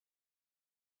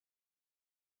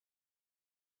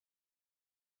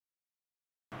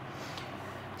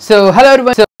So hello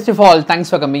everyone. So first of all, thanks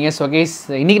for coming. So guys,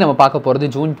 இன்னைக்கு நம்ம பார்க்க போறது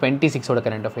June 26 ஓட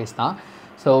current affairs தான்.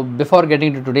 So before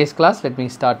getting to today's class, let me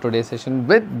start today's session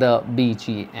with the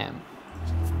BGM.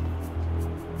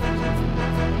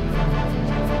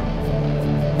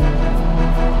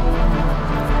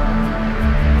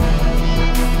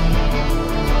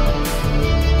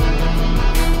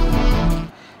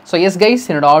 So yes guys,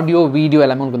 என்னோட audio video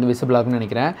எல்லாமே உங்களுக்கு வந்து விசிபிள் ஆகும்னு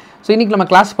நினைக்கிறேன். ஸோ இன்றைக்கி நம்ம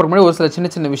கிளாஸ் போகிற முன்னாடி ஒரு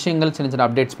சின்ன விஷயங்கள் சின்ன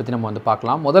அப்டேட்ஸ் பற்றி நம்ம வந்து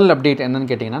பார்க்கலாம். முதல் அப்டேட் என்னன்னு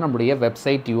கேட்டிங்கன்னா, நம்மளுடைய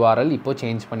வெப்சைட் யூஆர்எல் இப்போ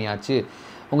சேஞ்ச் பண்ணியாச்சு.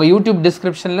 உங்கள் யூடியூப்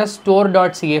டிஸ்கிரிப்ஷனில்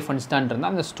store.ca funsta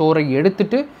இருந்தால் அந்த ஸ்டோரை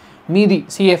எடுத்துகிட்டு மீதி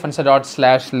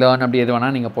ca.funsta./learn அப்படி எது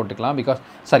வேணால் நீங்கள் போட்டுக்கலாம்.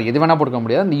 எது வேணால் போட்டுக்க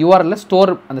முடியாது. அந்த யூஆர்எல்ல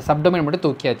ஸ்டோர் அந்த சப்டொமைன் மட்டும்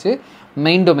தூக்கியாச்சு.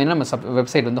 மெயின் டொமைனில் நம்ம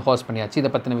வெப்சைட் வந்து ஹோஸ்ட் பண்ணியாச்சு.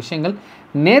 இதை பற்றின விஷயங்கள்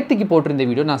நேற்றுக்கு போட்டிருந்த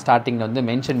வீடியோ நான் ஸ்டார்டிங்கில் வந்து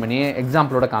மென்ஷன் பண்ணி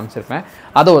எக்ஸாம்பிளோட காமிச்சிருப்பேன்.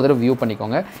 அதை ஒரு தடவை வியூ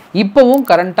பண்ணிக்கோங்க. இப்போவும்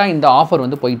கரண்ட்டாக இந்த ஆஃபர்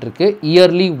வந்து போயிட்டுருக்கு.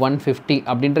 இயர்லி 150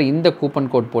 அப்படின்ற இந்த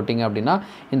கூப்பன் கோட் போட்டிங்க அப்படின்னா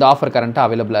இந்த ஆஃபர் கரண்ட்டாக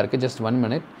அவைலபிளாக இருக்குது. Just 1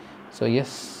 minute. So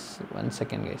S 1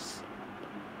 second guys.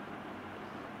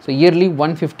 So yearly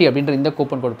 150 அப்படின்ற இந்த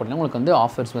கூப்பன் கோட் போட்டிங்கன்னா உங்களுக்கு வந்து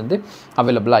ஆஃபர்ஸ் வந்து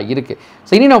அவைலபிளாக இருக்குது.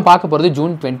 ஸோ இனி நம்ம பார்க்க போகிறது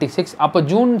June 26. அப்போ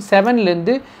June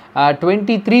 7லேருந்து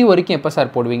 23 வரைக்கும் எப்போ சார்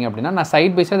போடுவீங்க அப்படின்னா, நான்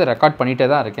சைட் பை சைட் அதை ரெக்கார்ட் பண்ணிகிட்டே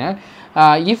தான் இருக்கேன்.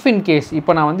 இஃப் இன் கேஸ்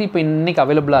இப்போ நான் வந்து இப்போ இன்றைக்கி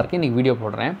அவைலபிளாக இருக்கேன், இன்றைக்கி வீடியோ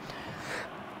போடுறேன்.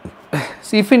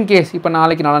 இஃப் இன் கேஸ் இப்போ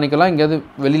நாளைக்கெல்லாம் எங்கேயாவது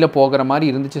வெளியில் போகிற மாதிரி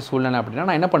இருந்துச்சு சூழ்நிலை அப்படின்னா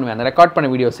நான் என்ன பண்ணுவேன், அந்த ரெக்கார்ட் பண்ண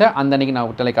வீடியோஸை அந்த அன்றைக்கி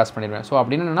நான் டெலிகாஸ்ட் பண்ணிடுவேன். ஸோ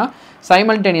அப்படின்னு என்னென்னா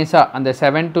சைமல்டேனியஸாக அந்த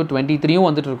 7 to 23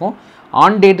 வந்துட்டு இருக்கும்,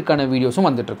 ஆன் டேட்டுக்கான வீடியோஸும்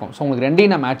வந்துட்டுருக்கும். ஸோ உங்களுக்கு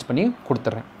ரெண்டையும் நான் மேட்ச் பண்ணி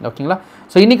கொடுத்துட்றேன். ஓகேங்களா?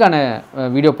 ஸோ இன்றைக்கான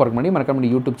வீடியோ போகிறக்கு முன்னாடி மறக்காம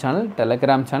யூடியூப் சேனல்,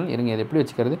 டெலிகிராம் சேனல் இருங்க இது எப்படி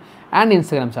வச்சுக்கிறது, அண்ட்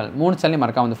இன்ஸ்டாகிராம் சேனல் 3 சேனலையும்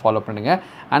மறக்காம வந்து ஃபாலோ பண்ணுங்கள்.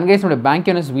 அண்ட் கைஸ் என்னோட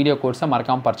பேங்க் வீடியோ கோர்ஸை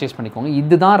மறக்காமல் பர்ச்சேஸ் பண்ணிக்கோங்க.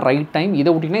 இதுதான் ரைட் டைம். இதை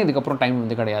விட்டிங்கன்னா இதுக்கப்புறம் டைம்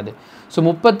வந்து கிடையாது. ஸோ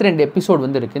 32 எபிசோட்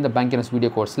வந்து இருக்குது இந்த பேங்க்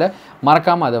வீடியோ கோர்ஸில்.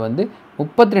 மறக்காமல் அதை வந்து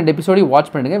 32 எபிசோடையும் வாட்ச்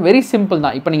பண்ணிடுங்க. வெரி சிம்பிள்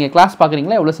தான். இப்போ நீங்கள் கிளாஸ்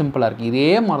பார்க்குறீங்களா, எவ்வளோ சிம்பிளாக இருக்குது, இதே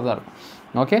மாதிரி தான் இருக்கும்.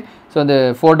 ஓகே, ஸோ அந்த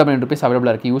 ₹499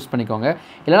 அவைலபிளாக இருக்குது, யூஸ் பண்ணிக்கோங்க.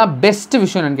 இல்லைனா பெஸ்ட்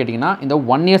விஷயம் என்னென்னு கேட்டிங்கன்னா, இந்த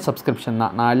 1 year சப்ஸ்கிரிப்ஷன்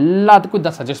தான். நான் எல்லாத்துக்கும்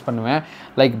இதான் சஜஸ்ட் பண்ணுவேன்.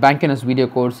 Like bank video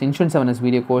course, insurance awareness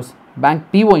video course, bank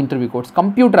PO interview course,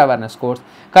 computer awareness course,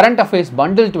 current affairs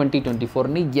bundle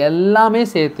 2024 எல்லாமே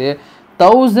சேர்த்து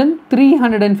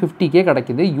 1350K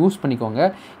கிடைக்குது. யூஸ் பண்ணிக்கோங்க.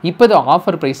 இப்போ இது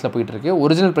ஆஃபர் ப்ரைஸில் போயிட்டுருக்கு.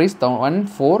 Original price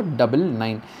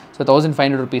 1499. ஸோ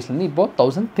 ₹1500 இப்போது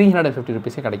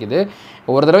 ₹1350 கிடைக்குது.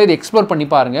 ஒரு தடவை இது எக்ஸ்ப்ளோர் பண்ணி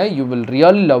பாருங்கள். You will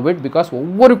really love it. Because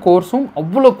ஒவ்வொரு கோர்ஸும்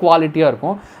அவ்வளோ குவாலிட்டியாக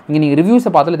இருக்கும். இங்கே நீங்கள்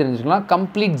ரிவ்யூஸை பார்த்தாலே தெரிஞ்சுக்கலாம்.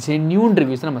 கம்ப்ளீட் ஜென்யூன்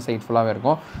ரிவ்யூஸ் நம்ம சைட் ஃபுல்லாகவே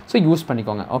இருக்கும். ஸோ யூஸ்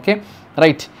பண்ணிக்கோங்க. Okay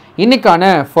right. இன்றைக்கான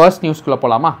ஃபர்ஸ்ட் நியூஸ்க்குள்ளே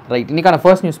போகலாமா? ரைட், இன்றைக்கான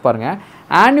ஃபர்ஸ்ட் நியூஸ் பாருங்கள்.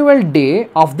 ஆனுவல் டே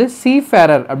ஆஃப் தி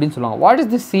சீஃபேரர் அப்படின்னு சொல்லுவாங்க. What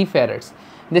is the சீஃபேரர்ஸ்?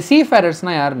 இந்த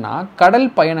சீஃபேரர்ஸ்னால் யாருன்னா, கடல்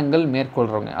பயணங்கள்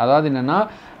மேற்கொள்கிறவங்க. அதாவது என்னென்னா,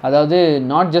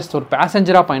 நாட் ஜஸ்ட் ஒரு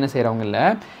பேசஞ்சராக பயணம் செய்கிறவங்க இல்லை,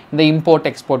 இந்த இம்போர்ட்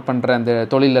எக்ஸ்போர்ட் பண்ணுற அந்த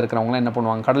தொழிலில் இருக்கிறவங்களாம் என்ன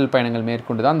பண்ணுவாங்க, கடல் பயணங்கள்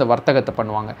மேற்கொண்டு தான் அந்த வர்த்தகத்தை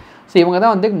பண்ணுவாங்க. ஸோ இவங்க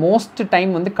தான் வந்து மோஸ்ட்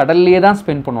டைம் வந்து கடல்லையே தான்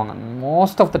ஸ்பெண்ட் பண்ணுவாங்க.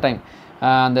 மோஸ்ட் ஆஃப் த டைம்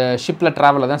அந்த ஷிப்பில்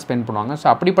ட்ராவலில் தான் ஸ்பெண்ட் பண்ணுவாங்க. ஸோ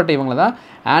அப்படிப்பட்ட இவங்க தான்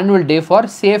ஆனுவல் டே ஃபார்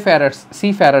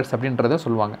சீஃபேரர்ஸ் அப்படின்றத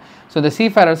சொல்லுவாங்க. ஸோ இந்த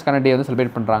சீஃபேரர்ஸ்க்கான டே வந்து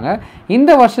செலிப்ரேட் பண்ணுறாங்க.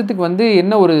 இந்த வருஷத்துக்கு வந்து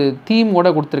என்ன ஒரு தீமோட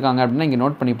கொடுத்துருக்காங்க அப்படின்னா, இங்கே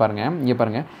நோட் பண்ணி பாருங்கள். இங்கே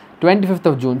பாருங்கள், 25th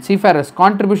of June சீஃபேரர்ஸ்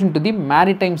contribution to the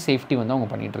maritime safety வந்து அவங்க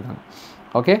பண்ணிகிட்ருக்காங்க.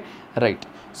 Okay right.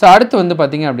 ஸோ அடுத்து வந்து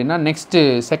பார்த்திங்க அப்படின்னா, நெக்ஸ்ட்டு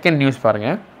செகண்ட் நியூஸ்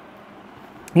பாருங்கள்.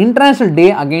 International day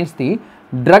against the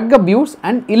drug abuse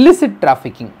and illicit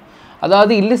trafficking.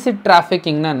 அதாவது இல்லிசிட்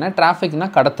டிராஃபிக்கிங்னா என்ன? டிராஃபிக்னா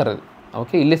கடத்துறது.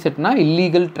 Okay, இல்லிசிட்னா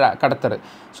illegal கடத்துறது.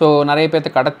 ஸோ நிறைய பேர்த்த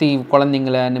கடத்தி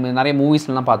குழந்தைங்கள நம்ம நிறைய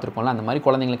மூவிஸ்லாம் பார்த்துருக்கோம்ல, அந்த மாதிரி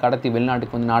குழந்தைங்களை கடத்தி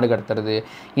வெளிநாட்டுக்கு வந்து நாடு கடத்துறது,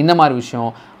 இந்த மாதிரி விஷயம்.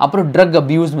 அப்புறம் ட்ரக்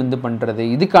அப்யூஸ் வந்து பண்ணுறது.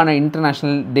 இதுக்கான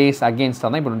இன்டர்நேஷ்னல் டேஸ் அகெயின்ஸ்டாக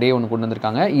தான் இப்போ டே ஒன்று கொண்டு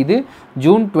வந்திருக்காங்க. இது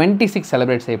June 26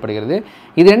 செலிப்ரேட் செய்யப்படுகிறது.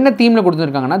 இது என்ன தீமில்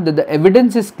கொடுத்துருக்காங்கன்னா, the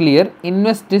evidence is clear,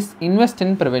 invest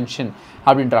in prevention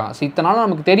அப்படின்றாங்க. ஸோ இத்தனை நாள்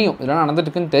நமக்கு தெரியும் இதெல்லாம்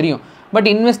நடந்துட்டுருக்குன்னு தெரியும். பட்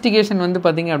இன்வெஸ்டிகேஷன் வந்து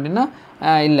பார்த்திங்க அப்படின்னா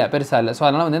இல்லை, பெருசாக இல்லை. ஸோ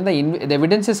அதனால் வந்து இந்த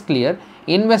evidence is clear,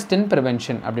 invest in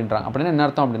prevention அப்படின்றாங்க. அப்படின்னா என்ன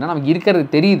அர்த்தம் அப்படின்னா, நமக்கு இருக்கிறது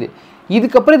தெரியுது,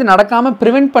 இதுக்கப்புறம் இது நடக்காமல்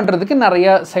ப்ரிவென்ட் பண்ணுறதுக்கு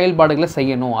நிறைய செயல்பாடுகளை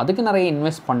செய்யணும், அதுக்கு நிறைய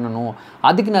இன்வெஸ்ட் பண்ணணும்,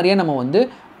 அதுக்கு நிறைய நம்ம வந்து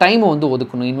டைமை வந்து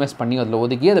ஒதுக்கணும், இன்வெஸ்ட் பண்ணி அதில்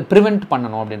ஒதுக்கி அதை ப்ரிவென்ட்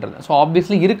பண்ணணும் அப்படின்றது. ஸோ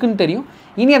ஆப்வியஸ்லி இருக்குன்னு தெரியும்,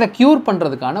 இனி அதை க்யூர்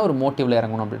பண்ணுறதுக்கான ஒரு மோட்டிவில்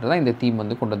இறங்கணும் அப்படின்றத இந்த தீம்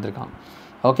வந்து கொண்டு வந்திருக்காங்க.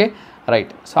 Okay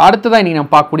right. ஸோ அடுத்ததான் இன்றைக்கி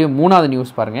நம்ம பார்க்கக்கூடிய 3வது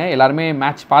நியூஸ் பாருங்கள். எல்லாருமே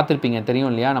மேட்ச் பார்த்துருப்பீங்க, தெரியும்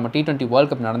இல்லையா? நம்ம T20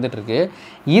 வேர்ல்ட் கப் நடந்துகிட்ருக்கு.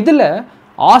 இதில்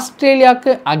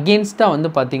ஆஸ்திரேலியாவுக்கு அகெயின்ஸ்டாக வந்து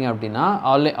பார்த்திங்க அப்படின்னா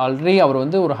ஆல்ரெடி அவர்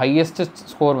வந்து ஒரு ஹையஸ்ட்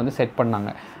ஸ்கோர் வந்து செட் பண்ணாங்க,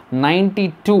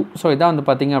 92. ஸோ இதான் வந்து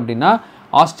பார்த்திங்க அப்படின்னா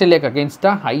ஆஸ்திரேலியாவுக்கு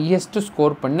அகெயின்ஸ்டாக ஹையஸ்ட்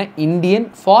ஸ்கோர் பண்ண Indian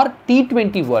for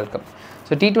T20 world cup.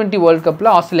 So T20 world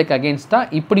கப்பில் ஆஸ்திரேலியாவுக்கு அகெயின்ஸ்டாக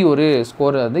இப்படி ஒரு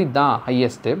ஸ்கோர் வந்து இதுதான்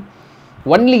ஹையஸ்ட்டு.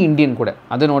 ஒன்லி இந்தியன் கூட,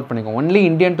 அதை நோட் பண்ணிக்கோங்க. Only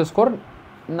Indian to score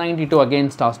 92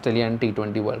 against Australia and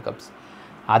T20 world cups.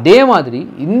 அதே மாதிரி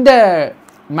இந்த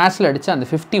மேட்ச்சில் அடித்த அந்த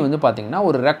 50 வந்து பார்த்திங்கன்னா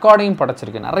ஒரு ரெக்கார்டையும்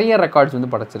படைச்சிருக்கு, நிறைய ரெக்கார்ட்ஸ்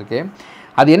வந்து படைச்சிருக்கு.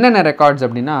 அது என்னென்ன ரெக்கார்ட்ஸ்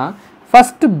அப்படின்னா,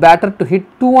 first batter to hit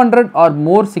 200 R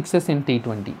more sixes in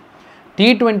T20.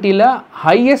 T20யில்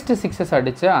highest sixes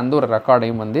அடித்த அந்த ஒரு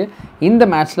ரெக்கார்டையும் வந்து இந்த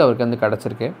மேட்ச்சில் அவருக்கு வந்து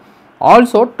கிடச்சிருக்கு.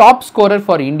 Also top scorer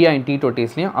for India in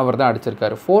T20ஸ்லையும் அவர் தான்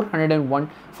அடிச்சிருக்காரு.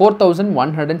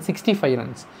 4165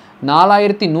 ரன்ஸ்,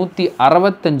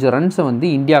 4165 ரன்ஸை வந்து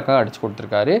இந்தியாவுக்காக அடிச்சு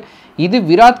கொடுத்துருக்காரு. இது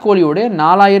விராட் கோலியோட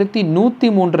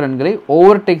 4103 ரன்களை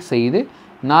ஓவர்டேக் செய்து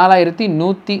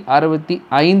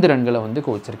 4165 ரன்களை வந்து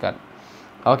குவிச்சிருக்காரு.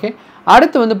 ஓகே,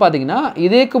 அடுத்து வந்து பார்த்திங்கன்னா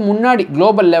இதேக்கு முன்னாடி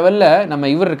குளோபல் லெவலில் நம்ம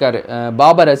இவர் இருக்கார்,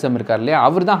 பாபர் அசம் இருக்கார் இல்லையா,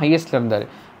 அவர் தான் ஹையஸ்ட்டில் இருந்தார்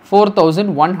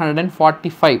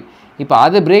 4145. இப்போ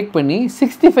அதை பிரேக் பண்ணி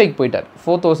 65க்கு போயிட்டார்.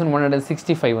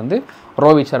 4165 வந்து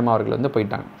ரோஹித் சர்மா அவர்கள் வந்து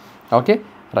போயிட்டாங்க. Okay,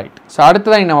 right. ஸோ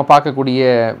அடுத்ததான் நம்ம பார்க்கக்கூடிய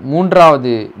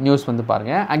மூன்றாவது நியூஸ் வந்து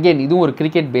பாருங்கள். அகெயின் இதுவும் ஒரு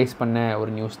கிரிக்கெட் பேஸ் பண்ண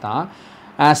ஒரு நியூஸ் தான்.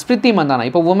 ஸ்மிருதி மந்தானா,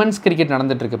 இப்போ உமன்ஸ் கிரிக்கெட்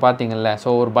நடந்துகிட்ருக்கு பார்த்தீங்கல்ல. ஸோ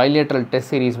ஒரு பைலேட்ரல்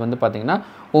டெஸ்ட் சீரிஸ் வந்து பார்த்திங்கன்னா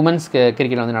உமன்ஸ்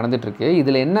கிரிக்கெட் வந்து நடந்துகிட்ருக்கு.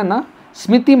 இதில் என்னென்னா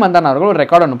ஸ்மிருதி மந்தானா அவர்கள் ஒரு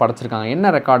ரெக்கார்டு ஒன்று படைச்சிருக்காங்க. என்ன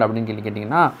ரெக்கார்டு அப்படின்னு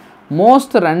கேட்டிங்கன்னா,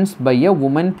 most runs by a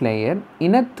woman player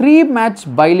in a 3 match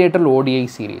bilateral ODI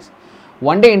series.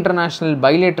 One day international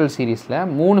bilateral சீரீஸில்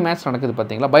 3 மேட்ச் நடக்குது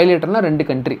பார்த்தீங்களா. பைலேட்ரல்னால் 2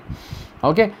 கண்ட்ரி.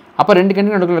 ஓகே, அப்போ 2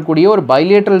 கண்ட்ரி நடக்கக்கூடிய ஒரு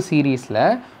பைலேட்ரல் சீரீஸில்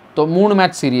 3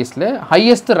 மேட்ச் சீரீஸில்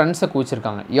ஹையஸ்ட் ரன்ஸை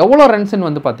குவிச்சிருக்காங்க. எவ்வளோ ரன்ஸ்ன்னு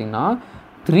வந்து பார்த்திங்கன்னா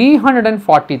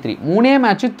 343. 3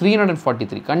 மேட்ச்சு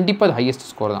 343. கண்டிப்பாக அது ஹையஸ்ட்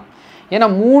ஸ்கோர் தான். ஏன்னா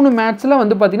 3 மேட்ச்சில்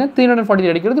வந்து பார்த்திங்கன்னா 343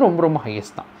 அடிக்கிறது ரொம்ப ரொம்ப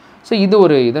ஹையஸ்ட் தான். ஸோ இது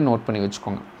ஒரு இதை நோட் பண்ணி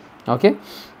வச்சுக்கோங்க. ஓகே,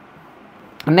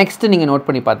 நெக்ஸ்ட்டு நீங்கள் நோட்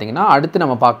பண்ணி பார்த்தீங்கன்னா அடுத்து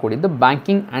நம்ம பார்க்கக்கூடியது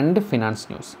banking and finance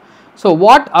news. So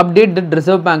what update did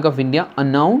reserve bank of India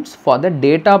announce for the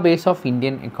data base of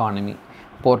Indian economy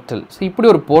portal. So இப்படி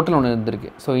ஒரு போர்ட்டல் ஒன்று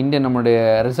இருந்திருக்கு. ஸோ நம்மளுடைய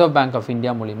ரிசர்வ் பேங்க் ஆஃப்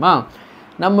இந்தியா மூலிமா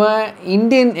நம்ம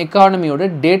இந்தியன் எக்கானமியோட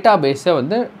டேட்டா பேஸை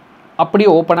வந்து அப்படியே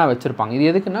ஓப்பனாக வச்சுருப்பாங்க. இது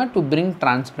எதுக்குன்னா டு பிரிங்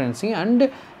டிரான்ஸ்பரன்சி அண்ட்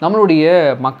நம்மளுடைய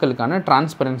மக்களுக்கான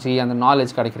டிரான்ஸ்பரன்சி அந்த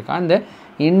நாலேஜ் கிடைக்கிறதுக்காக அந்த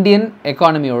இந்தியன்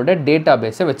எக்கானமியோட டேட்டா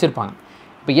பேஸை வச்சுருப்பாங்க.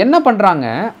 இப்போ என்ன பண்ணுறாங்க,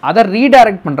 அதை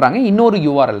ரீடைரக்ட் பண்ணுறாங்க இன்னொரு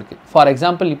URLக்கு. ஃபார்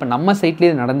எக்ஸாம்பிள் இப்போ நம்ம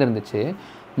சைட்லேயே நடந்துருந்துச்சு.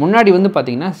 முன்னாடி வந்து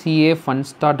பார்த்திங்கன்னா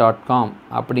funsta.com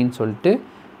அப்படின்னு சொல்லிட்டு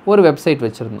ஒரு வெப்சைட்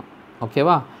வச்சுருந்தோம்.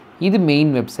 ஓகேவா, இது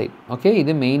மெயின் வெப்சைட். ஓகே,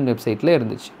 இது மெயின் வெப்சைட்டில்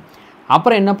இருந்துச்சு.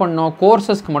 அப்புறம் என்ன பண்ணோம்,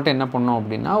 கோர்சஸ்க்கு மட்டும் என்ன பண்ணோம்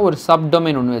அப்படின்னா ஒரு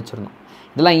சப்டொமைன் ஒன்று வச்சுருந்தோம்.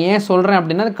 இதெல்லாம் ஏன் சொல்கிறேன்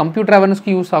அப்படின்னா கம்ப்யூட்டர்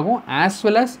அவேர்னஸ்க்கு யூஸ் ஆகும், ஆஸ்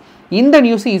வெல் அஸ் இந்த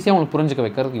நியூஸை ஈஸியாக உங்களுக்கு புரிஞ்சுக்க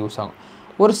வைக்கிறதுக்கு யூஸ் ஆகும்.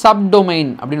 ஒரு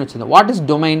சப்டொமைன் அப்படின்னு வச்சுருந்தோம். What is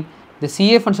domain? இந்த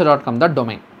cafunsta.com தான்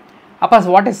டொமைன். அப்போ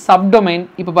வாட் இஸ் சப்டொமைன்?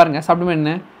 இப்போ பாருங்கள், சப்டொமைன்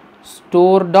என்ன,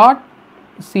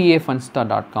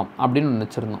 store.cafunsta.com அப்படின்னு ஒன்று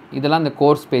வச்சுருந்தோம். இதெல்லாம் இந்த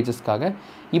கோர்ஸ் பேஜஸ்க்காக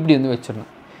இப்படி வந்து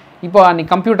வச்சுருந்தோம். இப்போ அன்றைக்கி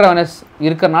கம்ப்யூட்டர் அவேர்னஸ்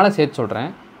இருக்கிறனால சேர்த்து சொல்கிறேன்.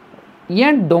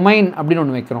 ஏன் டொமைன் அப்படின்னு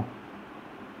ஒன்று வைக்கிறோம்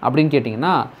அப்படின்னு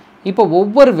கேட்டிங்கன்னா, இப்போ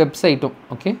ஒவ்வொரு வெப்சைட்டும்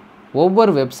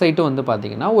ஒவ்வொரு வெப்சைட்டும் வந்து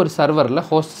பார்த்திங்கன்னா ஒரு சர்வரில்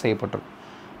ஹோஸ்ட் செய்யப்பட்டிருக்கும்.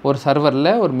 ஒரு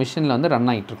சர்வரில் ஒரு மிஷினில் வந்து ரன்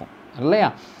ஆகிட்டுருக்கும் இல்லையா.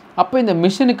 அப்போ இந்த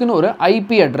மிஷினுக்குன்னு ஒரு IP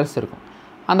அட்ரஸ் இருக்கும்.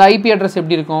 அந்த IP அட்ரஸ்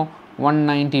எப்படி இருக்கும்,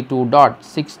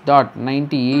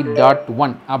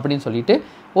 192.6.98.1 அப்படின்னு சொல்லிட்டு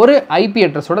ஒரு IP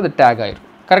அட்ரஸோட அது டேக்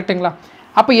ஆகிருக்கும். கரெக்டுங்களா?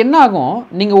 அப்போ என்ன ஆகும்,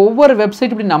 நீங்கள் ஒவ்வொரு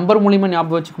வெப்சைட் இப்படி நம்பர் மூலிமா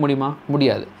ஞாபகம் வச்சுக்க முடியுமா?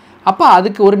 முடியாது. அப்போ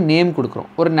அதுக்கு ஒரு நேம் கொடுக்குறோம்,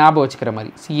 ஒரு ஞாபகம் வச்சுக்கிற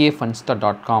மாதிரி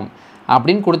cafunsta.com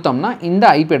அப்படின்னு கொடுத்தோம்னா இந்த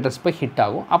IP அட்ரஸ் போய் ஹிட்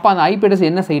ஆகும். அப்போ அந்த IP அட்ரஸ்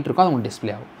என்ன சைட் இருக்கோ அது உங்களுக்கு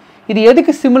டிஸ்பிளே ஆகும். இது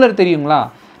எதுக்கு சிமிலர் தெரியுங்களா,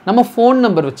 நம்ம ஃபோன்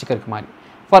நம்பர் வச்சுக்கிறதுக்கு மாதிரி.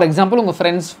 ஃபார் எக்ஸாம்பிள் உங்கள்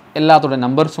ஃப்ரெண்ட்ஸ் எல்லாத்தோட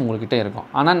நம்பர்ஸ் உங்கள்கிட்ட இருக்கும்.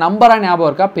 ஆனால் நம்பராக ஞாபகம்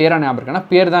இருக்கா, பேராக ஞாபகம் இருக்கான்னா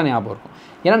பேர் தான் ஞாபகம் இருக்கும்.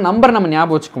 ஏன்னா நம்பர் நம்ம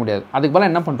ஞாபகம் வச்சுக்க முடியாது. அதுக்கு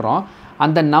பதிலாக என்ன பண்ணுறோம்,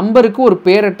 அந்த நம்பருக்கு ஒரு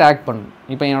பேரை டேக் பண்ணணும்.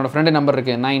 இப்போ என்னோடய ஃப்ரெண்டு நம்பர்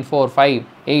இருக்குது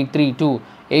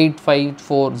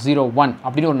 945832854001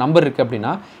 அப்படின்னு ஒரு நம்பர் இருக்குது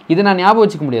அப்படின்னா இதை நான் ஞாபகம்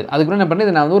வச்சுக்க முடியாது. அதுக்கு என்ன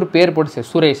பண்ணுறது, நான் வந்து ஒரு பேர் போட்டு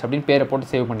சுரேஷ் அப்படின்னு பேரை போட்டு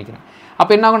சேவ் பண்ணிக்கிறேன்.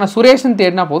 அப்போ என்ன ஆகும், நான் சுரேஷ்னு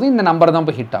தேடினா போதும் இந்த நம்பர் தான்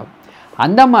போய் ஹிட் ஆகும்.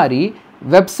 அந்த மாதிரி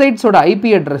வெப்சைட்ஸோட IP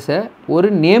அட்ரஸை ஒரு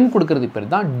நேம் கொடுக்கறது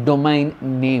பேர் தான் டொமைன்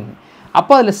நேம்.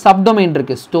 அப்போ அதில் சப்டொமைன்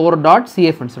இருக்குது,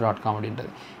 store.cafunsta.com அப்படின்றது.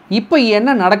 இப்போ என்ன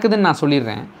நடக்குதுன்னு நான்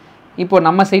சொல்லிடுறேன். இப்போ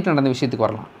நம்ம சைட் நடந்த விஷயத்துக்கு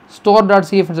வரலாம்.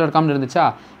 store.cafunsta.com இருந்துச்சா,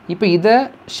 இப்போ இதை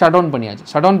ஷட் டவுன் பண்ணியாச்சு.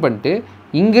 ஷட் டவுன் பண்ணிட்டு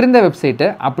இங்கிருந்த வெப்சைட்டை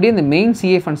அப்படியே இந்த மெயின்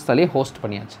cafunstaலே ஹோஸ்ட்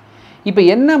பண்ணியாச்சு. இப்போ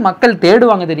என்ன மக்கள்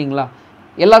தேடுவாங்க தெரியுங்களா,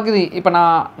 எல்லாருக்கும் இது இப்போ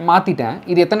நான் மாற்றிட்டேன்.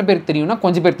 இது எத்தனை பேருக்கு தெரியும்னா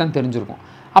கொஞ்சம் பேருக்கு தான் தெரிஞ்சிருக்கும்.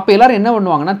 அப்போ எல்லோரும் என்ன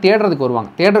பண்ணுவாங்கன்னா தேடுறதுக்கு வருவாங்க.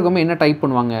 தேடுறதுக்கு என்ன டைப்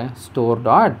பண்ணுவாங்க,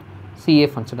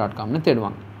 store.cafunsta.comனு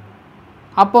தேடுவாங்க.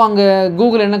 அப்போ அங்கே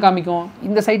கூகுள் என்ன காமிக்கும்,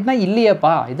 இந்த சைட் தான்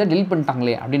இல்லையேப்பா, இதை டெலிட்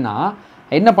பண்ணிட்டாங்களே அப்படின்னா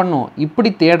என்ன பண்ணும், இப்படி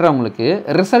தேடுறவங்களுக்கு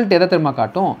ரிசல்ட் எதை தெரியுமா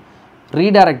காட்டும்,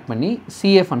 ரீடைரக்ட் பண்ணி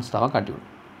cafunstaவை காட்டிவிடும்.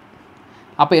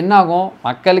 அப்போ என்ன ஆகும்,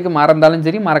 மக்களுக்கு மறந்தாலும்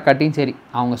சரி மறக்காட்டியும் சரி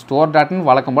அவங்க store.ன்னு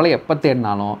வழக்கம் போல் எப்போ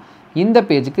தேடினாலும் இந்த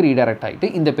பேஜுக்கு ரீடைரக்ட் ஆகிட்டு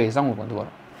இந்த பேஜ் தான் உங்களுக்கு வந்து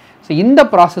வரும். ஸோ இந்த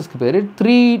ப்ராசஸ்க்கு பேர்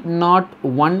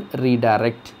 301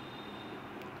 ரீடைரக்ட்.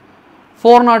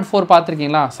 404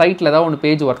 பார்த்துருக்கீங்களா? சைட்டில் ஏதாவது ஒன்று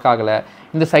பேஜ் ஒர்க் ஆகலை,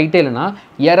 இந்த சைட்டே இல்லைன்னா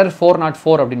எரர்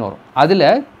 404 அப்படின்னு வரும். அதில்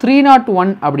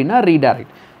 301 அப்படின்னா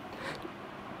ரீடைரக்ட்,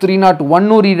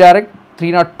 301 ரீடைரக்ட்,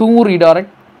 302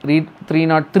 ரீடைரக்ட்,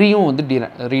 303 வந்து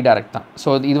ரீடைரக்ட் தான். ஸோ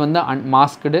இது வந்து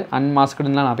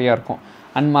அன்மாஸ்க்டுலாம் நிறையா இருக்கும்.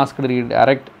 அன்மாஸ்க்டு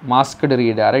redirect, masked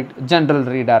redirect, general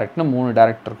ரீடைரக்ட்னு 3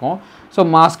 direct இருக்கும். ஸோ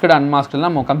மாஸ்க்டு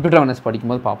அன்மாஸ்க்டுலாம் நம்ம கம்ப்யூட்டர் அவேர்னஸ்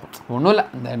படிக்கும்போது பார்ப்போம். ஒன்றும் இல்லை,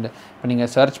 இந்த இப்போ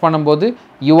நீங்கள் சர்ச் பண்ணும்போது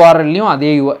யூஆர்எல்லையும்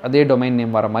அதே டொமைன்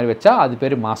நேம் வர மாதிரி வச்சா அது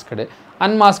பேர் மாஸ்க்டு.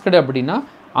 அன்மாஸ்க்டு அப்படின்னா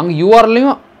அங்கே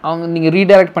யூஆர்எல்லையும் அவங்க நீங்கள்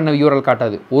ரீடைரக்ட் பண்ண யூஆர்எல்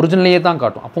காட்டாது, ஒரிஜினலையே தான்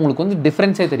காட்டும். அப்போ உங்களுக்கு வந்து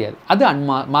டிஃப்ரென்ஸே தெரியாது, அது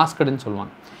மாஸ்க்டுன்னு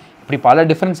சொல்லுவாங்க. இப்படி பல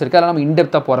டிஃப்ரென்ஸ் இருக்குது, அதெல்லாம் நம்ம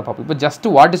இன்டெப்த்தாக போகிற பார்ப்போம். இப்போ ஜஸ்ட்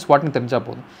வாட் இஸ் வாட்னு தெரிஞ்சால்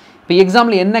போதும். இப்போ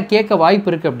எக்ஸாம்பிள் என்ன கேட்க வாய்ப்பு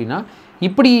இருக்குது அப்படின்னா,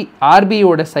 இப்படி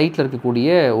ஆர்பிஐயோட சைட்டில் இருக்கக்கூடிய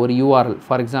ஒரு யூஆர்எல்,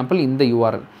 ஃபார் எக்ஸாம்பிள் இந்த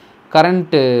யூஆர்எல்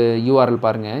கரண்ட் யூஆர்எல்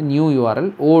பாருங்கள், நியூ யூஆர்எல்,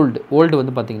 ஓல்டு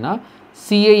வந்து பார்த்திங்கன்னா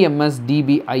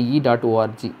CIMSDBIE.org.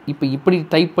 இப்போ இப்படி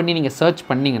டைப் பண்ணி நீங்கள் சர்ச்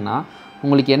பண்ணிங்கன்னா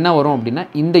உங்களுக்கு என்ன வரும் அப்படின்னா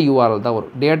இந்த யூஆர்எல் தான்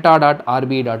வரும்,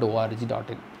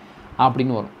 data.rbi.org.in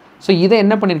அப்படின்னு வரும். ஸோ இதை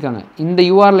என்ன பண்ணியிருக்காங்க, இந்த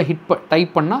யூஆர்எல்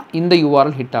டைப் பண்ணால் இந்த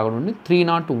யூஆர்எல் ஹிட் ஆகணும்னு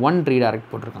 301 ரீடைரக்ட்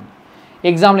போட்டிருக்காங்க.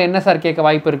 எக்ஸாம்பிள் என்ன சார் கேட்க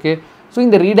வாய்ப்பு இருக்குது? ஸோ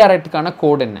இந்த ரீடைரக்ட்டுக்கான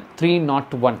கோட் என்ன?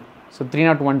 301. ஸோ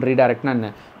 301 ரீடைரக்ட்னா என்ன?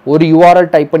 ஒரு யூஆர்எல்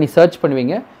டைப் பண்ணி சர்ச்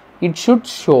பண்ணுவீங்க, it should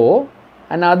show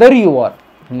another URL.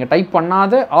 நீங்கள் டைப்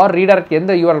பண்ணாத ஆர் ரீடைரக்ட்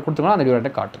எந்த யூஆர்எல் கொடுத்துங்களோ அந்த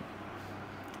யூஆர்எல்ட்டை காட்டும்.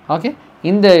 ஓகே,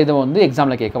 இந்த இதை வந்து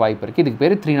எக்ஸாமில் கேட்க வாய்ப்பு இருக்குது. இதுக்கு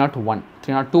பேர் 301.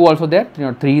 302 also there,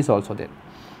 303 is also there.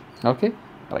 Okay,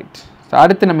 right. So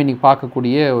அடுத்து நம்ம இன்றைக்கி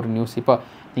பார்க்கக்கூடிய ஒரு நியூஸ். இப்போ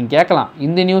நீங்கள் கேட்கலாம்,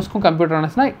 இந்த நியூஸ்க்கும் கம்ப்யூட்டர்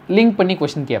அவேர்னஸ்னால் லிங்க் பண்ணி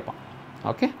கொஷின் கேட்பான்.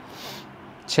 ஓகே,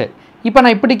 சரி. இப்போ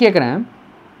நான் இப்படி கேட்குறேன்,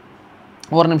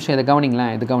 ஒரு நிமிஷம் இதை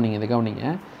கவனிங்களேன், இதை கவனிங்க.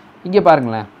 இங்கே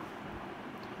பாருங்களேன்,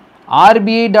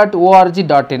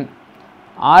 rbi.org.in,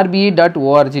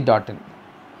 rbi.org.in.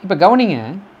 இப்போ கவனிங்க,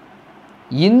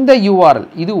 இந்த யூஆர்எல்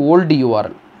இது ஓல்டு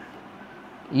யூஆர்எல்,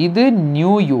 இது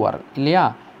நியூ யூஆர்எல் இல்லையா?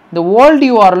 இந்த old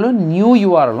யூஆர்எலும் new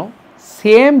யூஆர்எலும்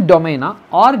same டொமைனா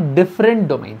are different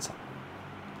டொமைன்ஸா?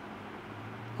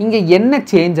 இங்கே என்ன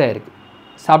சேஞ்ச் ஆகிருக்கு?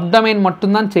 சப்டொமைன்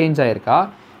மட்டும்தான் சேஞ்ச் ஆகிருக்கா,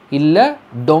 இல்லை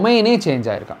டொமைனே சேஞ்ச்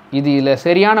ஆகிருக்கா? இதில்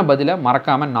சரியான பதிலை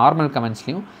மறக்காமல் நார்மல்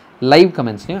கமெண்ட்ஸ்லையும் லைவ்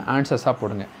கமெண்ட்ஸ்லையும் ஆன்சர்ஸாக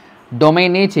போடுங்க.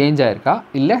 டொமைனே சேஞ்ச் ஆகிருக்கா,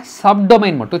 இல்லை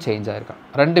சப்டொமைன் மட்டும் சேஞ்ச் ஆகிருக்கா?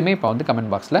 ரெண்டுமே இப்போ வந்து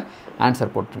கமெண்ட் பாக்ஸில்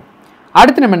ஆன்சர் போட்டுருங்க.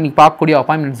 அடுத்து நம்ம இன்றைக்கி பார்க்கக்கூடிய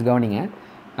அப்பாயின்மெண்ட்ஸ் கவனிங்க.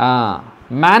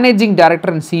 Managing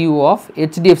director and CEO of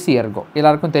HDFC Ergo,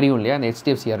 எல்லாருக்கும் தெரியும் இல்லையா? அந்த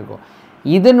HDFC எர்கோ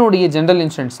இதனுடைய general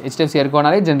insurance, HDFC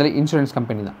எர்கோனாலே general insurance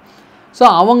company தான். ஸோ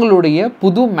அவங்களுடைய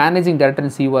புது மேனேஜிங் டைரக்டர்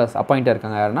அண்ட் சிஇஓ அப்பாயிண்டாக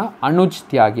இருக்காங்க. யாருன்னா அனுஜ்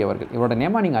தியாகி அவர்கள். இவரோட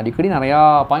நேமாக நீங்கள் அடிக்கடி நிறையா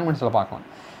அப்பாயின்மெண்ட்ஸில் பார்க்கலாம்.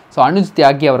 ஸோ அனுஜ்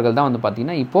தியாகி அவர்கள் தான் வந்து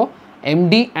பார்த்தீங்கன்னா இப்போது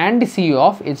MD and CEO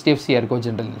of HDFC Ergo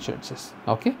general இன்சூரன்ஸஸ்.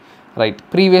 Okay, right.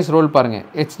 Previous role பாருங்கள்,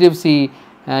 HDFC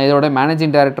இதோட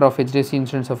managing director of HDFC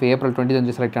insurance of April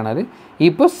 2020 select ஆனார்.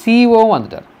 இப்போ CEO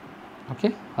வந்துட்டார். Okay,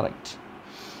 right.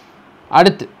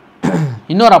 அடுத்து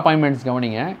இன்னொரு அப்பாயின்மெண்ட்ஸ்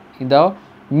கவனிங்க. இந்த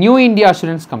நியூ இந்தியா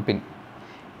அஷூரன்ஸ் கம்பெனி,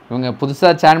 இவங்க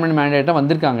புதுசாக சேர்மன் மேண்டேட்டாக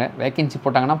வந்திருக்காங்க, வேக்கன்சி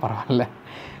போட்டாங்கன்னா பரவாயில்ல.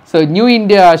 So new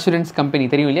India assurance company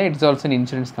தெரியும் இல்லையா? It's also an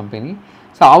insurance company.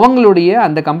 So அவங்களுடைய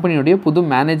அந்த கம்பெனியுடைய புது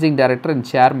மேனேஜிங் டைரக்டர் அண்ட்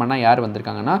சேர்மனாக யார்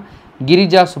வந்திருக்காங்கன்னா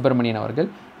கிரிஜா சுப்பிரமணியன் அவர்கள்,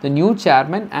 the new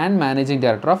chairman and managing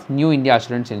director of new India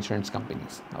assurance insurance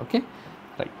companies. Okay,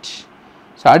 right.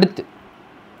 So அடுத்து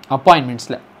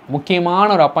அப்பாயின்மெண்ட்ஸில் முக்கியமான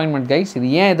ஒரு அப்பாயின்மெண்ட் கைஸ். இது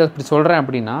ஏன் இதை இப்படி சொல்கிறேன்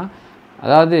அப்படின்னா,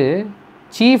 அதாவது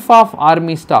சீஃப் ஆஃப்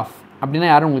ஆர்மி ஸ்டாஃப் அப்படின்னா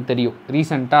யாரும் உங்களுக்கு தெரியும்.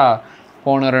 ரீசெண்டாக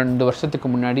போன 2 வருஷத்துக்கு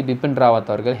முன்னாடி பிபின் ராவத்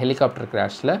அவர்கள் ஹெலிகாப்டர்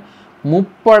கிராஷில்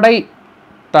முப்படை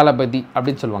தளபதி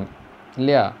அப்படின்னு சொல்லுவாங்க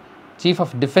இல்லையா? சீஃப்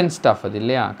ஆஃப் டிஃபென்ஸ் ஸ்டாஃப் அது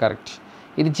இல்லையா? கரெக்ட்.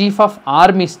 இது சீஃப் ஆஃப்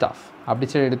ஆர்மி ஸ்டாஃப் அப்படி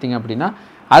சொல்லி எடுத்திங்க அப்படின்னா,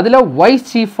 அதில் wise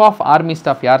chief of army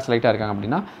staff யார் செலக்டாக இருக்காங்க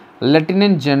அப்படின்னா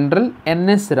லெப்டினன்ட் ஜெனரல்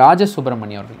NS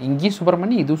ராஜசுப்ரமணி அவர்கள். இங்கேயும்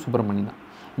சுப்பிரமணி, இதுவும் சுப்பிரமணி தான்.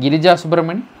 கிரிஜா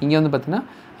சுப்பிரமணி, இங்கே வந்து பார்த்திங்கன்னா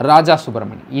ராஜா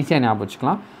சுப்பிரமணி. ஈஸியாக ஞாபகம்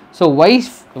வச்சுக்கலாம். So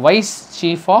wise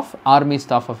chief of army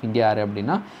staff of India யார்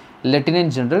அப்படின்னா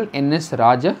லெப்டினன்ட் ஜெனரல் NS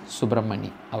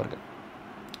ராஜசுப்ரமணி அவர்கள்.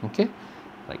 Okay,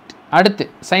 right. அடுத்து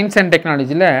சயின்ஸ் அண்ட்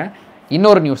டெக்னாலஜியில்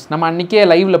இன்னொரு நியூஸ் நம்ம அன்றைக்கே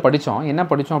லைவில் படித்தோம். என்ன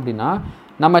படித்தோம் அப்படின்னா,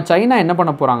 நம்ம சைனா என்ன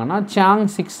பண்ண போகிறாங்கன்னா சாங்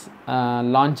 6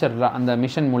 லான்ச்சர் அந்த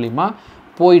மிஷன் மூலிமா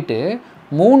போயிட்டு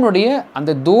மூணுடைய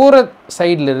அந்த தூர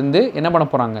சைட்லேருந்து என்ன பண்ண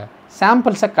போகிறாங்க,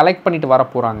 சாம்பிள்ஸை கலெக்ட் பண்ணிட்டு வர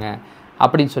போகிறாங்க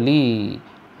அப்படின்னு சொல்லி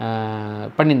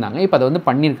பண்ணியிருந்தாங்க. இப்போ அதை வந்து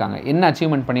பண்ணியிருக்காங்க. என்ன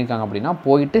அச்சீவ்மெண்ட் பண்ணியிருக்காங்க அப்படின்னா,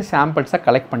 போயிட்டு சாம்பிள்ஸை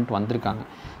கலெக்ட் பண்ணிட்டு வந்திருக்காங்க.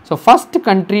 So first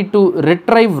country to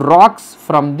retrieve rocks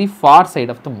from the for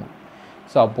side of the moon.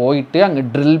 So போயிட்டு அங்கே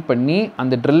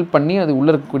ட்ரில் பண்ணி அது உள்ளே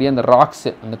இருக்கக்கூடிய அந்த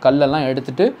ராக்ஸு, அந்த கல்லெல்லாம்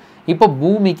எடுத்துகிட்டு இப்போ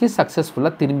பூமிக்கு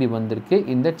சக்ஸஸ்ஃபுல்லாக திரும்பி வந்திருக்கு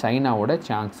இந்த சைனாவோட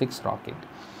சாங் 6 ராக்கெட்.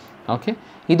 ஓகே,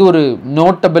 இது ஒரு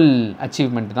நோட்டபிள்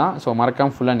அச்சீவ்மெண்ட் தான். ஸோ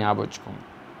மறக்காமல் ஃபுல்லாக ஞாபகம் வச்சுக்கோங்க.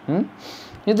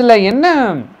 இதில் என்ன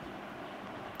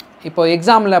இப்போ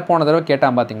எக்ஸாமில் போன தடவை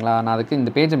கேட்டான் பார்த்தீங்களா, நான் அதுக்கு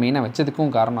இந்த பேஜை மெயினாக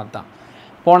வச்சதுக்கும் காரணம் அதுதான்.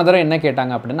 போன தடவை என்ன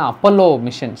கேட்டாங்க அப்படின்னா அப்பல்லோ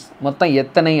மிஷன்ஸ் மொத்தம்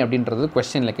எத்தனை அப்படின்றது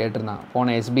கொஸ்டினில் கேட்டிருந்தாங்க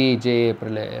போன SBI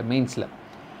ஏப்ரல் மெயின்ஸில்.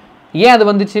 ஏன் அது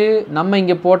வந்துச்சு, நம்ம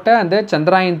இங்கே போட்ட அந்த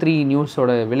சந்திராயன் 3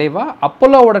 நியூஸோட விளைவாக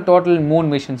அப்பல்லோவோட டோட்டல் மூன்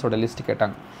மிஷன்ஸோட லிஸ்ட்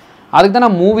கேட்டாங்க. அதுக்கு தான்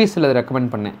நான் மூவிஸில் அதை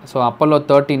ரெக்கமெண்ட் பண்ணேன். ஸோ அப்பல்லோ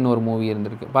 13 ஒரு மூவி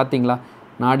இருந்திருக்கு பார்த்தீங்களா,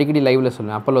 நான் அடிக்கடி லைவில்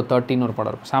சொல்லுவேன். அப்பல்லோ 13 ஒரு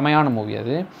படம் இருக்கும், செமையான மூவி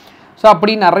அது. ஸோ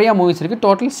அப்படி நிறையா மூவிஸ் இருக்குது.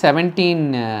 டோட்டல் 17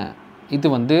 இது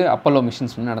வந்து அப்பல்லோ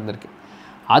மிஷன்ஸ் வந்து நடந்திருக்கு.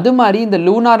 அது மாதிரி இந்த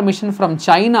லூனார் மிஷன் ஃப்ரம்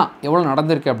சைனா எவ்வளோ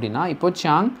நடந்திருக்கு அப்படின்னா, இப்போது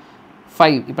சாங்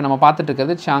 5 இப்போ நம்ம பார்த்துட்டு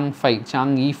இருக்கிறது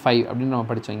சாங் E5 அப்படின்னு நம்ம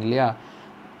படித்தோம் இல்லையா,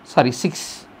 சாரி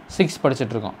 6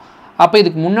 படிச்சுட்ருக்கோம். அப்போ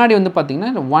இதுக்கு முன்னாடி வந்து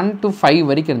பார்த்திங்கன்னா 1 to 5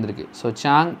 வரைக்கும் இருந்திருக்கு. So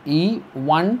song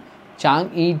E1, song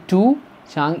E2,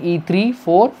 song E3,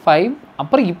 4, 5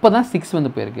 அப்புறம் இப்போ தான் 6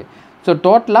 வந்து போயிருக்கு. ஸோ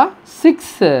டோட்டலாக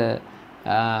 6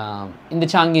 இந்த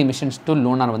சாங்கி மிஷன்ஸ் டு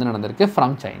லூனார் வந்து நடந்திருக்கு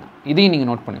ஃப்ரம் சைனா. இதையும் நீங்கள்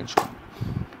நோட் பண்ணி வச்சுக்கோங்க.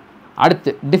 அடுத்து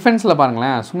டிஃபென்ஸில்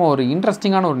பாருங்களேன், சும்மா ஒரு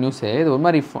இன்ட்ரெஸ்டிங்கான ஒரு நியூஸு. இது ஒரு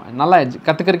மாதிரி நல்லா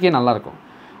கற்றுக்கிறக்கே நல்லாயிருக்கும்.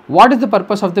 What is the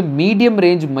purpose of the medium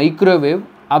range microwave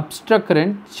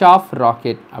அப்ஸ்ட்ரக்ரண்ட் சாஃப்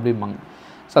rocket அப்படிம்பாங்க.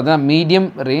 ஸோ அதுதான் மீடியம்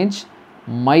ரேஞ்ச்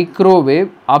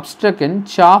மைக்ரோவேவ் அப்ஸ்ட்ரக்ரண்ட்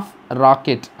சாஃப்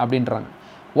ராக்கெட் அப்படின்றாங்க.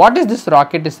 What is this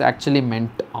rocket is actually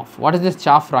மென்ட் of, what is this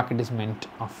சாஃப் rocket is மென்ட்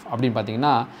of அப்படின்னு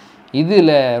பார்த்தீங்கன்னா,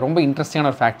 இதில் ரொம்ப இன்ட்ரெஸ்டிங்கான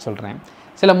ஒரு ஃபேக்ட் சொல்கிறேன்.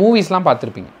 சில மூவிஸ்லாம்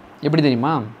பார்த்துருப்பீங்க. எப்படி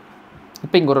தெரியுமா,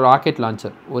 இப்போ இங்கே ஒரு ராக்கெட்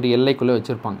லான்ச்சர் ஒரு எல்லைக்குள்ளே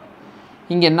வச்சுருப்பாங்க.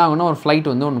 இங்கே என்ன ஆகுன்னா ஒரு ஃப்ளைட்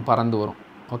வந்து ஒன்று பறந்து வரும்.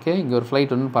 ஓகே, இங்கே ஒரு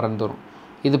ஃப்ளைட் ஒன்று பறந்து வரும்.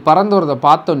 இது பறந்து வரதை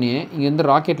பார்த்தோன்னே இங்கேருந்து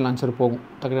ராக்கெட் லான்ச்சர் போகும்,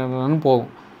 டக்குன்னு போகும்.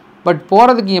 பட்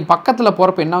போகிறதுக்கு இங்கே பக்கத்தில்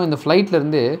போகிறப்ப என்ன ஆகும், இந்த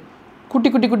ஃப்ளைட்லேருந்து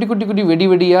குட்டி குட்டி குட்டி குட்டி குட்டி வெடி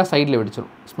வெடியாக சைடில்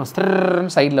வெடிச்சிடும்,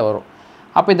 ஸ்டர்ன்னு சைடில் வரும்.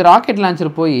 அப்போ இந்த ராக்கெட்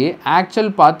லான்ச்சர் போய்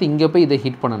ஆக்சுவல் பார்த்து இங்கே போய் இதை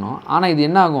ஹிட் பண்ணணும். ஆனால் இது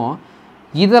என்ன ஆகும்,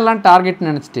 இதெல்லாம் டார்கெட்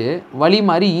நினச்சிட்டு வழி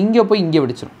மாதிரி இங்கே போய் இங்கே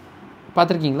வெடிச்சிடும்.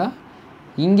 பார்த்துருக்கீங்களா,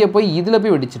 இங்கே போய் இதில்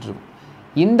போய் வெடிச்சிட்ருக்கும்.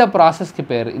 இந்த ப்ராசஸ்க்கு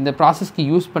பேர், இந்த ப்ராசஸ்க்கு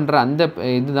யூஸ் பண்ணுற அந்த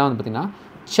இதுதான் வந்து பார்த்திங்கன்னா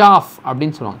சாஃப்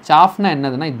அப்படின்னு சொல்லுவாங்க. சாஃப்னா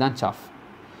என்னதுன்னா இதுதான் சாஃப்.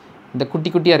 இந்த குட்டி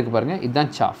குட்டியாக இருக்குது பாருங்கள்,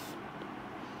 இதுதான் சாஃப்.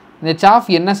 இந்த சாஃப்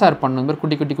என்ன சார் பண்ணும், இந்த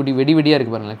குட்டி குட்டி குட்டி வெடி வெடியாக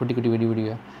இருக்குது பாருங்களேன், குட்டி குட்டி வெடி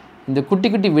வெடியாக. இந்த குட்டி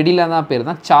குட்டி வெடியில் தான் பேர்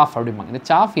தான் சாஃப் அப்படிம்பாங்க. இந்த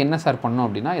சாஃப் என்ன சார் பண்ணும்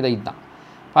அப்படின்னா இதுதான்.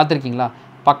 பார்த்துருக்கீங்களா,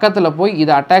 பக்கத்தில் போய்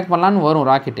இதை அட்டாக் பண்ணலான்னு வரும்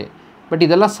ராக்கெட்டு. பட்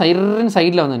இதெல்லாம்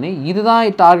சைடில் வந்தோடனே இதுதான்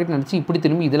டார்கெட் நினச்சி இப்படி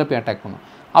திரும்பி இதில் போய் அட்டாக் பண்ணும்.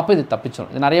 அப்போ இது தப்பிச்சிடும்.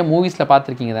 இது நிறைய மூவிஸில்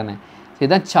பார்த்துருக்கீங்க தானே,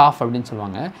 இதுதான் சாஃப் அப்படின்னு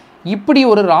சொல்லுவாங்க. இப்படி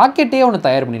ஒரு ராக்கெட்டே ஒன்று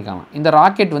தயார் பண்ணியிருக்காங்க. இந்த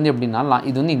ராக்கெட் வந்து எப்படின்னா,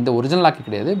 இது வந்து இந்த ஒரிஜினல் ராக்கெட்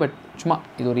கிடையாது, பட் சும்மா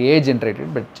இது ஒரு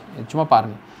ஜென்ரேட்டட், பட் சும்மா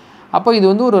பாருங்கள். அப்போ இது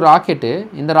வந்து ஒரு ராக்கெட்டு.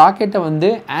 இந்த ராக்கெட்டை வந்து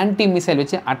ஆன்டி மிசைல்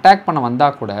வச்சு அட்டாக் பண்ண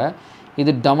வந்தால் கூட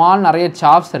இது டமால் நிறைய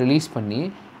சாஃப்ஸை ரிலீஸ் பண்ணி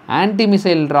ஆன்டி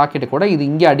மிசைல் ராக்கெட்டை கூட இது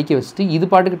இங்கே அடிக்க வச்சுட்டு இது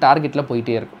பாட்டுக்கு டார்கெட்டில்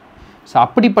போயிட்டே இருக்கும். ஸோ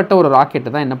அப்படிப்பட்ட ஒரு ராக்கெட்டை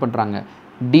தான் என்ன பண்ணுறாங்க,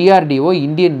 DRDO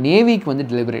இந்தியன் நேவிக்கு வந்து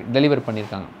டெலிவர்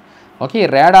பண்ணியிருக்காங்க. ஓகே,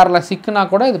 ரேடாரில் சிக்குனா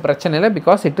கூட இது பிரச்சனை இல்லை,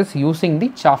 because it is using the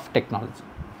சாஃப் technology.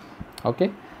 Okay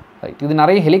right. இது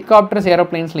நிறைய ஹெலிகாப்டர்ஸ்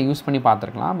ஏரோப்ளைன்ஸில் யூஸ் பண்ணி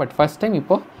பார்த்துருக்கலாம், பட் ஃபஸ்ட் டைம்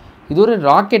இப்போது இது ஒரு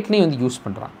ராக்கெட்லேயும் வந்து யூஸ்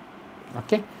பண்ணுறாங்க.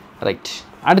 Okay right.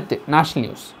 அடுத்து national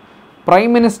news,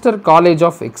 prime minister college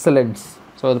of excellence.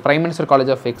 So அது prime minister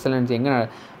college of excellence எங்கே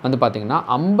வந்து பார்த்திங்கன்னா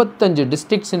 55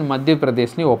 டிஸ்ட்ரிக்ட்ஸ் இன் மத்திய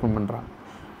பிரதேஷ்லேயும் ஓப்பன் பண்ணுறாங்க.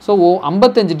 ஸோ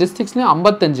 55 டிஸ்ட்ரிக்ட்ஸ்லேயும்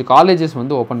 55 காலேஜஸ்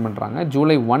வந்து ஓப்பன் பண்ணுறாங்க.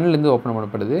 ஜூலை 1லேருந்து ஓப்பன்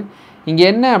பண்ணப்படுது. இங்கே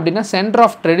என்ன அப்படின்னா சென்டர்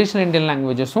ஆஃப் ட்ரெடிஷ்னல் இந்தியன்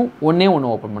லாங்குவேஜஸும் ஒன்று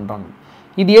ஓப்பன் பண்ணுறாங்க.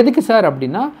 இது எதுக்கு சார்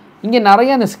அப்படின்னா, இங்கே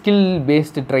நிறைய அந்த ஸ்கில்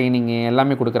பேஸ்டு ட்ரைனிங்கு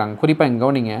எல்லாமே கொடுக்குறாங்க. குறிப்பாக இங்கே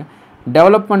நீங்கள்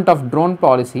development of drone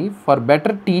policy for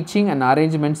better teaching and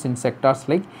arrangements in sectors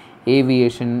like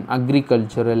aviation,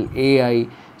 agricultural, AI.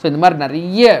 So இந்த மாதிரி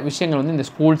நிறைய விஷயங்கள் வந்து இந்த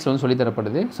ஸ்கூல்ஸில் வந்து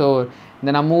சொல்லித்தரப்படுது. ஸோ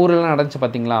இந்த நம்ம ஊரெலாம் நடந்துச்சு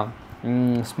பார்த்தீங்களா,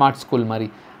 ஸ்மார்ட் ஸ்கூல் மாதிரி,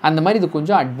 அந்த மாதிரி இது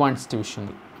கொஞ்சம் அட்வான்ஸ்டு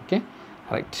விஷயங்கள். Okay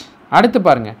right. அடுத்து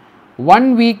பாருங்கள், 1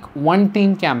 week 1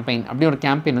 team கேம்பெயின் அப்படி ஒரு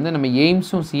கேம்பெயின் வந்து நம்ம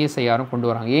எய்ம்ஸும் CSIRம் கொண்டு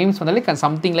வராங்க. எய்ம்ஸ் வந்தாலே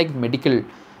சம்திங் லைக் மெடிக்கல்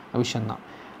விஷயந்தான்.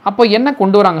 அப்போ என்ன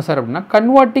கொண்டு வராங்க சார் அப்படின்னா,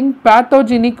 converting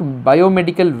pathogenic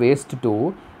biomedical waste to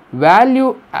value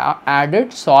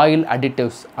added soil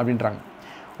additives அப்படின்றாங்க.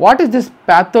 What is this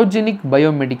pathogenic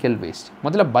biomedical waste?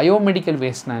 முதல்ல பயோமெடிக்கல்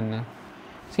வேஸ்ட்னா என்ன?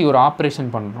 சரி, ஒரு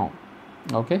ஆப்ரேஷன் பண்ணுறோம்.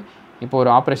 ஓகே, இப்போ ஒரு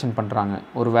ஆப்ரேஷன் பண்ணுறாங்க,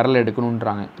 ஒரு விரல்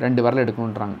எடுக்கணுன்றாங்க, 2 விரல்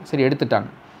எடுக்கணுன்றாங்க. சரி, எடுத்துட்டாங்க.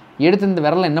 எடுத்து இந்த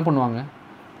விரலை என்ன பண்ணுவாங்க,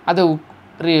 அதை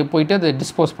போயிட்டு அதை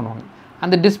டிஸ்போஸ் பண்ணுவாங்க.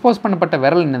 அந்த டிஸ்போஸ் பண்ணப்பட்ட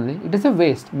விரல் என்னது, it is a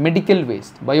waste, medical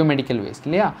waste, biomedical waste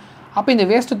இல்லையா? அப்போ இந்த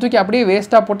வேஸ்ட்டை தூக்கி அப்படியே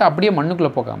வேஸ்ட்டாக போட்டு அப்படியே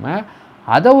மண்ணுக்குள்ளே போகாமல்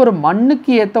அதை ஒரு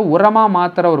மண்ணுக்கு ஏற்ற உரமாக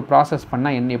மாற்றுற ஒரு ப்ராசஸ்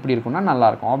பண்ணால் என்ன எப்படி இருக்குன்னா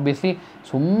நல்லாயிருக்கும். ஆப்வியஸ்லி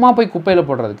சும்மா போய் குப்பையில்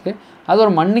போடுறதுக்கு அது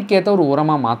ஒரு மண்ணுக்கு ஏற்ற ஒரு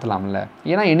உரமாக மாற்றலாம்ல.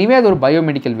 ஏன்னா எனிவே அது ஒரு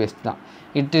பயோமெடிக்கல் வேஸ்ட் தான்.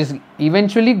 It is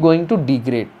eventually going to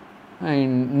degrade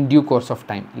in due course of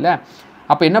time இல்லை.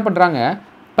 அப்போ என்ன பண்ணுறாங்க,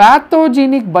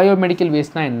 பேத்தோஜெனிக் பயோமெடிக்கல்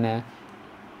வேஸ்ட்னால் என்ன?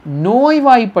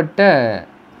 நோய்வாய்ப்பட்ட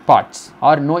பார்ட்ஸ்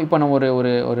ஆர் நோய். இப்போ நம்ம ஒரு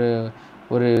ஒரு ஒரு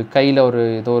ஒரு கையில் ஒரு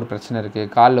ஏதோ ஒரு பிரச்சனை இருக்குது,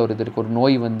 காலில் ஒரு இது இருக்குது, ஒரு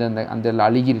நோய் வந்து அந்த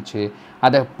அழுகிருச்சு,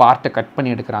 அதை பார்ட்டை கட் பண்ணி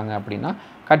எடுக்கிறாங்க அப்படின்னா,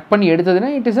 கட் பண்ணி எடுத்ததுன்னா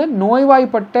இட் இஸ் அ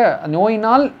நோய்வாய்ப்பட்ட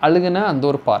நோயினால் அழுகுன அந்த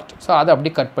ஒரு பார்ட். ஸோ அதை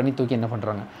அப்படியே கட் பண்ணி தூக்கி என்ன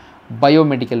பண்ணுறாங்க,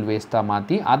 பயோமெடிக்கல் வேஸ்ட்டாக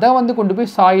மாற்றி அதை வந்து கொண்டு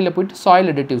போய் சாயிலில் போயிட்டு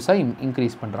சாயில் அடிட்டிவ்ஸாக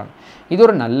இன்க்ரீஸ் பண்ணுறாங்க. இது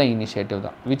ஒரு நல்ல இனிஷியேட்டிவ்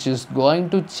தான், which is going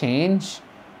to change.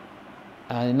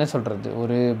 என்ன சொல்கிறது,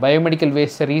 ஒரு பயோமெடிக்கல்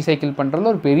வேஸ்ட்டை ரீசைக்கிள்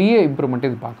பண்ணுறதுல ஒரு பெரிய இம்ப்ரூவ்மெண்ட்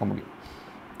இது பார்க்க முடியும்.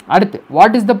 அடுத்து,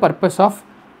 what is the purpose of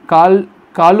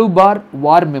காலுபார்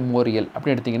war memorial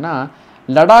அப்படின்னு எடுத்திங்கன்னா,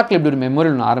 லடாக்கில் இப்படி ஒரு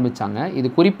மெமோரியல் ஒன்று ஆரம்பித்தாங்க. இது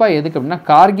குறிப்பாக எதுக்கு அப்படின்னா,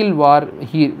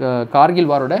 கார்கில்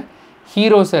வாரோட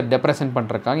ஹீரோஸை ரெப்ரசென்ட்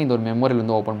பண்ணுறதுக்காக இந்த ஒரு மெமோரியல்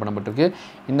வந்து ஓப்பன் பண்ணப்பட்டிருக்கு.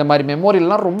 இந்த மாதிரி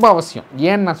மெமோரியல்லாம் ரொம்ப அவசியம்.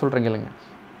 ஏன்னு நான் சொல்கிறேன் கேளுங்க.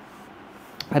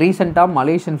 ரீசெண்டாக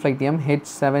மலேசியன் ஃப்ளைட்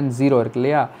MH70 இருக்கு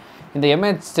இல்லையா, இந்த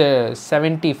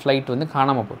MH70 ஃப்ளைட் வந்து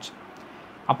காணாமல் போச்சு.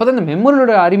 அப்போ தான் இந்த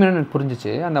மெமோரியலோட அருமை எனக்கு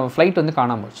புரிஞ்சிச்சு. அந்த ஃப்ளைட் வந்து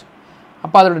காணாமல் போச்சு.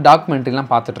 அப்போ அதோட டாக்குமெண்ட்ரிலாம்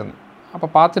பார்த்துட்டு இருந்தேன். அப்போ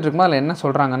பார்த்துட்டு இருக்கும்போது அதில் என்ன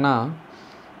சொல்கிறாங்கன்னா,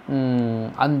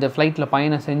 அந்த ஃப்ளைட்டில்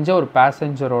பயணம் செஞ்ச ஒரு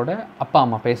பேசஞ்சரோட அப்பா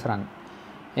அம்மா பேசுகிறாங்க.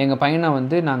 எங்கள் பையனை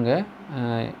வந்து நாங்கள்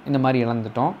இந்த மாதிரி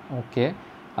இழந்துட்டோம், ஓகே,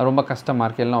 அது ரொம்ப கஷ்டமாக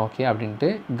இருக்குது, எல்லாம் ஓகே அப்படின்ட்டு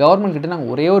கவர்மெண்ட்கிட்ட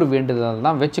நாங்கள் ஒரே ஒரு வேண்டுதல்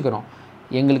தான் வச்சுக்கிறோம்.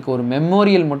 எங்களுக்கு ஒரு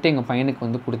மெமோரியல் மட்டும் எங்கள் பையனுக்கு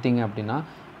வந்து கொடுத்தீங்க அப்படின்னா,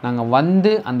 நாங்கள்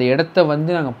வந்து அந்த இடத்த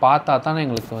வந்து நாங்கள் பார்த்தா தானே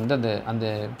எங்களுக்கு வந்து அந்த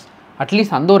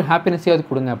அட்லீஸ்ட் அந்த ஒரு ஹாப்பினஸையாவது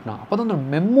கொடுங்க அப்படின்னா. அப்போ தான் அந்த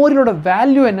மெமோரியலோட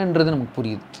வேல்யூ என்னன்றது நமக்கு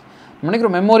புரியுது.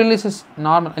 நினைக்கிறோம் மெமோரியல் இஸ்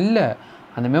நார்மல், இல்லை,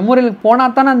 அந்த மெமோரியலுக்கு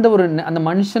போனால் தானே அந்த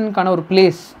மனுஷனுக்கான ஒரு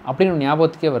பிளேஸ் அப்படின்னு ஒரு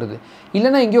ஞாபகத்துக்கே வருது.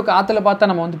 இல்லைன்னா எங்கேயோ காற்றுல பார்த்தா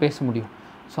நம்ம வந்து பேச முடியும்.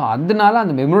 ஸோ அதனால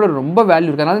அந்த மெமோரியலோட ரொம்ப வேல்யூ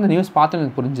இருக்குது. அதனால இந்த நியூஸ் பார்த்து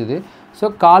எனக்கு புரிஞ்சுது. So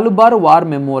காலுபார் war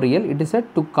memorial it is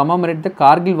to commemorate த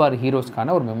கார்கில் வார்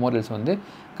ஹீரோஸ்க்கான ஒரு மெமோரியல்ஸ் வந்து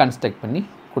கன்ஸ்ட்ரக்ட் பண்ணி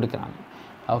கொடுக்குறாங்க.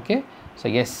 Okay, so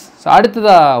S. ஸோ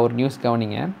அடுத்ததாக ஒரு நியூஸ்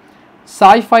கவனிங்க.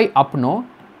 சாய்ஃபை அப்னோ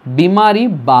பிமாரி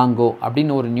பாங்கோ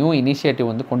அப்படின்னு ஒரு நியூ இனிஷியேட்டிவ்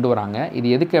வந்து கொண்டு வராங்க. இது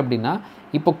எதுக்கு அப்படின்னா,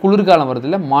 இப்போ குளிர்காலம்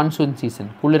வருதில்ல, மான்சூன்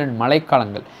சீசன், குளிரன்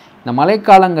மழைக்காலங்கள். இந்த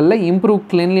மழைக்காலங்களில் improve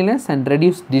cleanliness and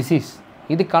reduce disease,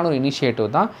 இதுக்கான ஒரு இனிஷியேட்டிவ்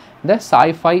தான் இந்த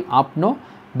சாய்ஃபை அப்னோ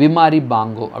பிமாரி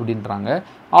பாங்கோ அப்படின்றாங்க.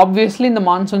 ஆப்வியஸ்லி இந்த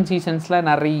மான்சூன் சீசன்ஸில்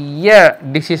நிறைய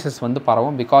டிசீசஸ் வந்து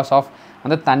பரவும். பிகாஸ் ஆஃப்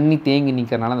அந்த தண்ணி தேங்கி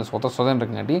நிற்கிறனால அந்த சொதன்னு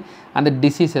இருக்குங்காட்டி அந்த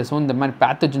டிசீசஸும் இந்த மாதிரி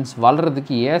பேத்தஜன்ஸ்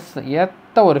வளர்கிறதுக்கு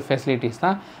ஏற்ற ஒரு ஃபெசிலிட்டிஸ்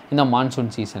தான் இந்த மான்சூன்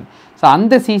சீசன். ஸோ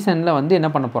அந்த சீசனில் வந்து என்ன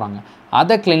பண்ண போகிறாங்க,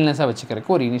 அதை கிளீன்லெஸ்ஸாக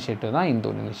வச்சுக்கிறதுக்கு ஒரு இனிஷியேட்டிவ் தான் இந்த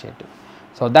ஒரு initiative.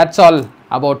 So that's all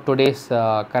about today's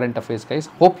current affairs guys.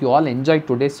 Hope you all enjoy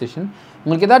today's session.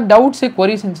 உங்களுக்கு ஏதாவது டவுட்ஸு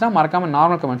கொரிஸ் இருந்துச்சுன்னா மறக்காமல்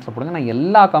நார்மல் கமெண்ட்ஸில் போடுங்க. நான்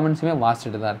எல்லா கமெண்ட்ஸுமே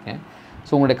வாசிச்சுட்டு தான் இருக்கேன்.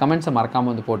 ஸோ உங்களுடைய கமெண்ட்ஸை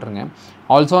மறக்காமல் வந்து போட்டுருங்க.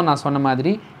 ஆல்சோ நான் சொன்ன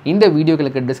மாதிரி இந்த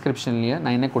வீடியோக்களுக்கு டிஸ்கிரிப்ஷன்லேயே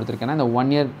நான் என்ன கொடுத்துருக்கேன்னா, இந்த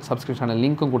 1 year சப்ஸ்கிரிப்ஷனில்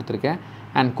லிங்க்கும் கொடுத்துருக்கேன்.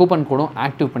 அண்ட் கூப்பன் கோடும்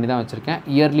ஆக்டிவ் பண்ணி தான் வச்சுருக்கேன்.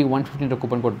 இயர்லி 150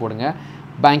 கூப்பன் கோட் போடுங்க.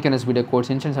 Bank NS video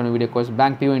course, insurance video course,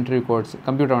 bank PO interview course,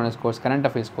 computer awareness course, current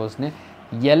affairs கோர்ஸ்னு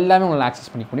எல்லாமே உங்களால்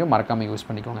ஆக்சஸ் பண்ணிக்க முடியும். மறக்காமல் யூஸ்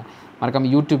பண்ணிக்கோங்க.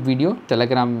 மறக்காமல் YouTube video,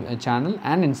 Telegram channel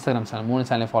and Instagram channel 3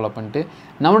 சேனலையும் ஃபாலோ பண்ணிட்டு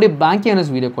நம்மளுடைய பேங்க்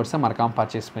என்எஸ் வீடியோ கோர்ஸை மறக்காமல்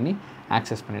பர்ச்சேஸ் பண்ணி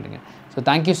ஆக்சஸ் பண்ணிவிடுங்க. So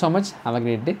thank you so much. Have a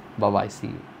great day. Bye.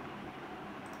 See you.